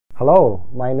Hello,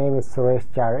 my name is Suresh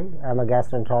Chari. I'm a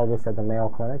gastroenterologist at the Mayo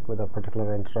Clinic with a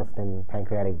particular interest in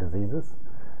pancreatic diseases,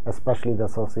 especially the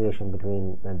association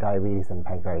between diabetes and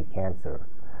pancreatic cancer.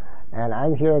 And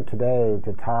I'm here today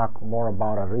to talk more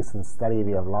about a recent study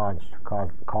we have launched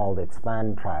called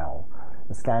Explant Trial.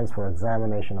 It stands for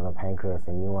Examination of the Pancreas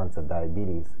in New-onset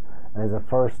Diabetes, and is the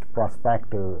first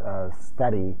prospective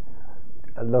study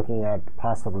looking at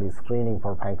possibly screening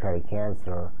for pancreatic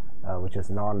cancer, which is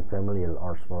non-familial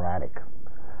or sporadic.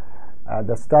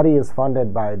 The study is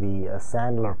funded by the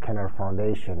Sandler-Kenner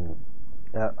Foundation,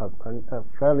 a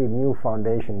fairly new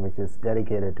foundation which is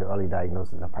dedicated to early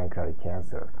diagnosis of pancreatic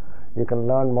cancer. You can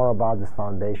learn more about this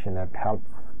foundation at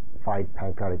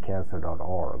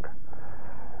helpfightpancreaticcancer.org.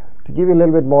 To give you a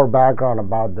little bit more background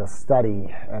about the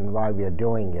study and why we are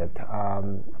doing it,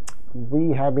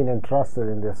 we have been interested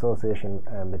in the association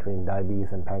between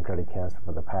diabetes and pancreatic cancer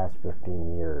for the past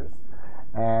 15 years.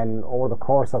 And over the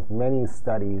course of many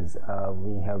studies,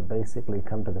 we have basically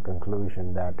come to the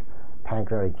conclusion that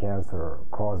pancreatic cancer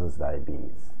causes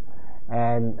diabetes.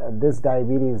 And this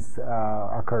diabetes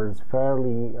occurs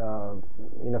fairly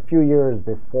in a few years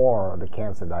before the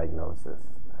cancer diagnosis,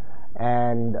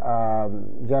 and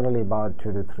generally about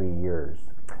 2 to 3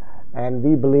 years. And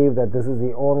we believe that this is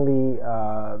the only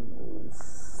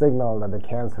signal that the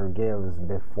cancer gives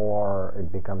before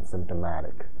it becomes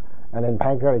symptomatic. And in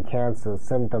pancreatic cancer,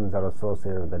 symptoms are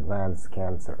associated with advanced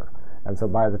cancer. And so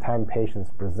by the time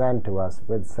patients present to us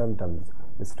with symptoms,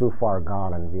 it's too far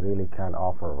gone and we really can't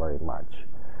offer very much.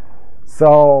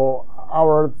 So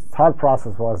our thought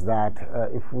process was that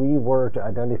if we were to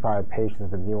identify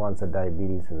patients with new-onset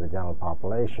diabetes in the general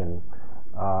population,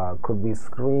 could we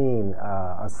screen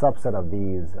a subset of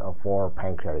these for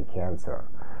pancreatic cancer?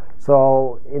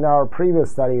 So in our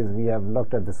previous studies, we have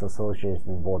looked at this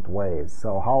association both ways.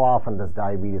 So how often does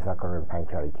diabetes occur in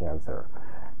pancreatic cancer?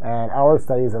 And our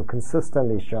studies have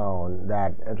consistently shown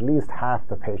that at least half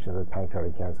the patients with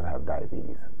pancreatic cancer have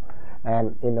diabetes.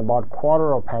 And in about a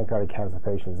quarter of pancreatic cancer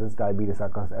patients, this diabetes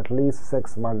occurs at least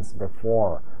 6 months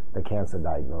before the cancer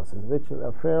diagnosis, which is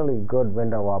a fairly good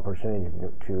window of opportunity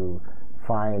to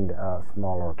find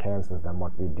smaller cancers than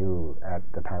what we do at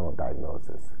the time of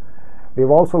diagnosis. We've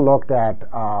also looked at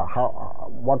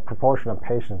what proportion of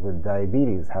patients with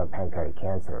diabetes have pancreatic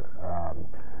cancer.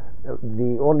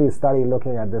 The only study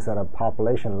looking at this at a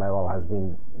population level has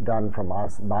been done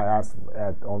by us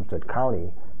at Olmsted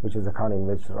County, which is the county in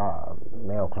which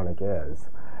Mayo Clinic is.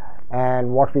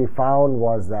 And what we found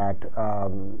was that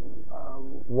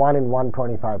 1 in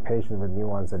 125 patients with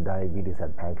new-onset diabetes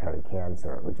had pancreatic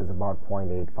cancer, which is about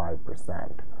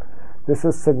 0.85%. This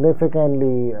is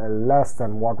significantly less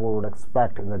than what we would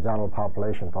expect in the general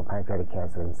population for pancreatic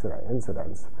cancer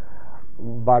incidence,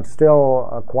 but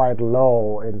still quite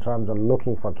low in terms of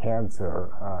looking for cancer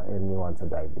in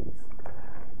new-onset diabetes.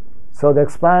 So the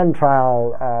Explant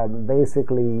Trial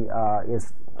basically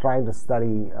is trying to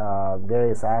study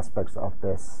various aspects of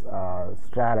this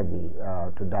strategy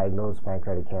to diagnose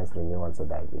pancreatic cancer in new-onset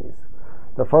diabetes.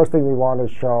 The first thing we want to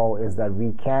show is that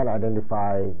we can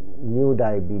identify new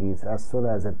diabetes as soon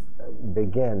as it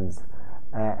begins,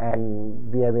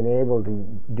 and we have been able to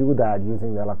do that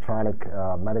using the electronic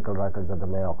medical records of the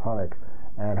Mayo Clinic,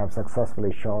 and have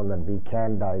successfully shown that we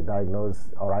can diagnose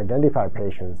or identify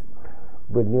patients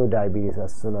with new diabetes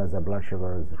as soon as their blood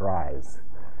sugars rise.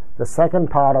 The second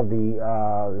part of the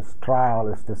trial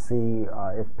is to see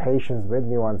if patients with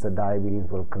new-onset diabetes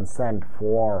will consent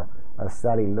for a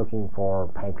study looking for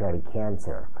pancreatic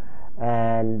cancer.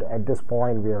 And at this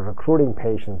point, we are recruiting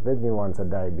patients with new-onset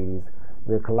diabetes.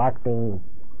 We're collecting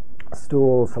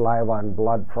stool, saliva, and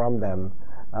blood from them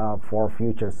for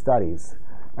future studies.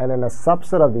 And in a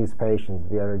subset of these patients,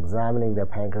 we are examining their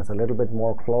pancreas a little bit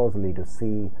more closely to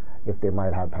see if they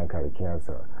might have pancreatic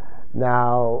cancer.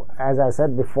 Now, as I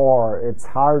said before, it's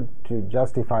hard to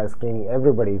justify screening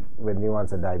everybody with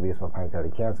new-onset diabetes for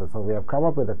pancreatic cancer. So we have come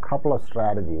up with a couple of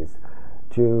strategies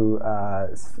to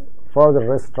further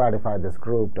risk stratify this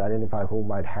group to identify who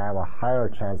might have a higher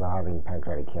chance of having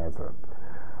pancreatic cancer.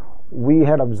 We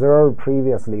had observed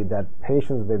previously that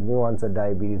patients with new-onset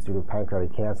diabetes due to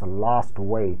pancreatic cancer lost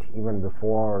weight even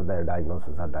before their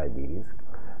diagnosis of diabetes.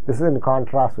 This is in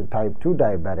contrast with type 2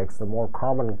 diabetics, the more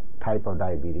common type of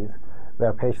diabetes,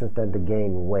 where patients tend to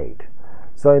gain weight.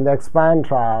 So in the Expand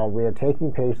Trial, we are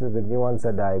taking patients with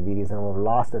new-onset diabetes and who have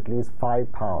lost at least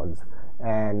 5 pounds,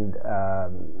 and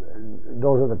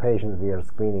those are the patients we are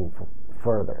screening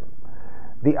further.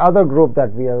 The other group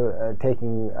that we are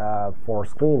taking for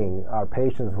screening are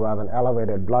patients who have an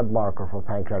elevated blood marker for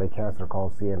pancreatic cancer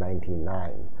called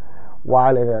CA19-9.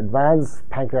 While in advanced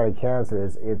pancreatic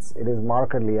cancers, it is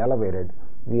markedly elevated,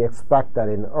 we expect that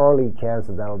in early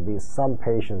cancer there will be some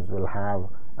patients will have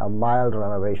a milder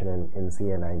elevation in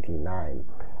CA19-9.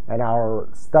 And our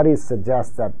studies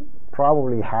suggest that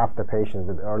probably half the patients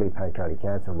with early pancreatic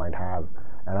cancer might have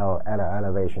an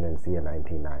elevation in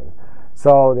CA19-9.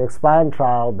 So the Explant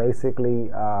trial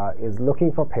basically is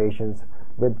looking for patients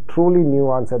with truly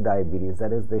new-onset diabetes.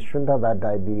 That is, they shouldn't have had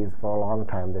diabetes for a long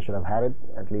time. They should have had it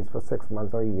at least for 6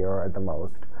 months or a year at the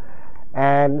most,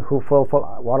 and who fulfill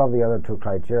one of the other two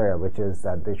criteria, which is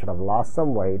that they should have lost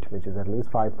some weight, which is at least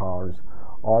 5 pounds,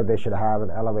 or they should have an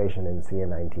elevation in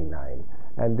CA19-9.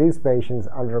 And these patients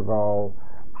undergo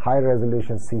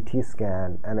high-resolution CT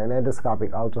scan and an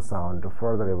endoscopic ultrasound to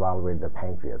further evaluate the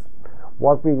pancreas.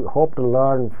 What we hope to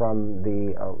learn from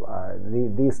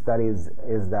these studies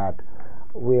is that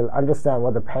we'll understand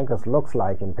what the pancreas looks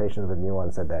like in patients with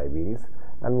new-onset diabetes,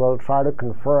 and we'll try to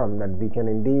confirm that we can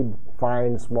indeed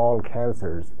find small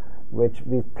cancers which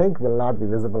we think will not be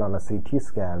visible on a CT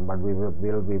scan, but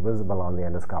will be visible on the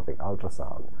endoscopic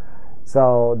ultrasound.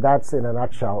 So that's, in a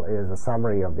nutshell, is a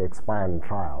summary of the Explant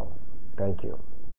trial. Thank you.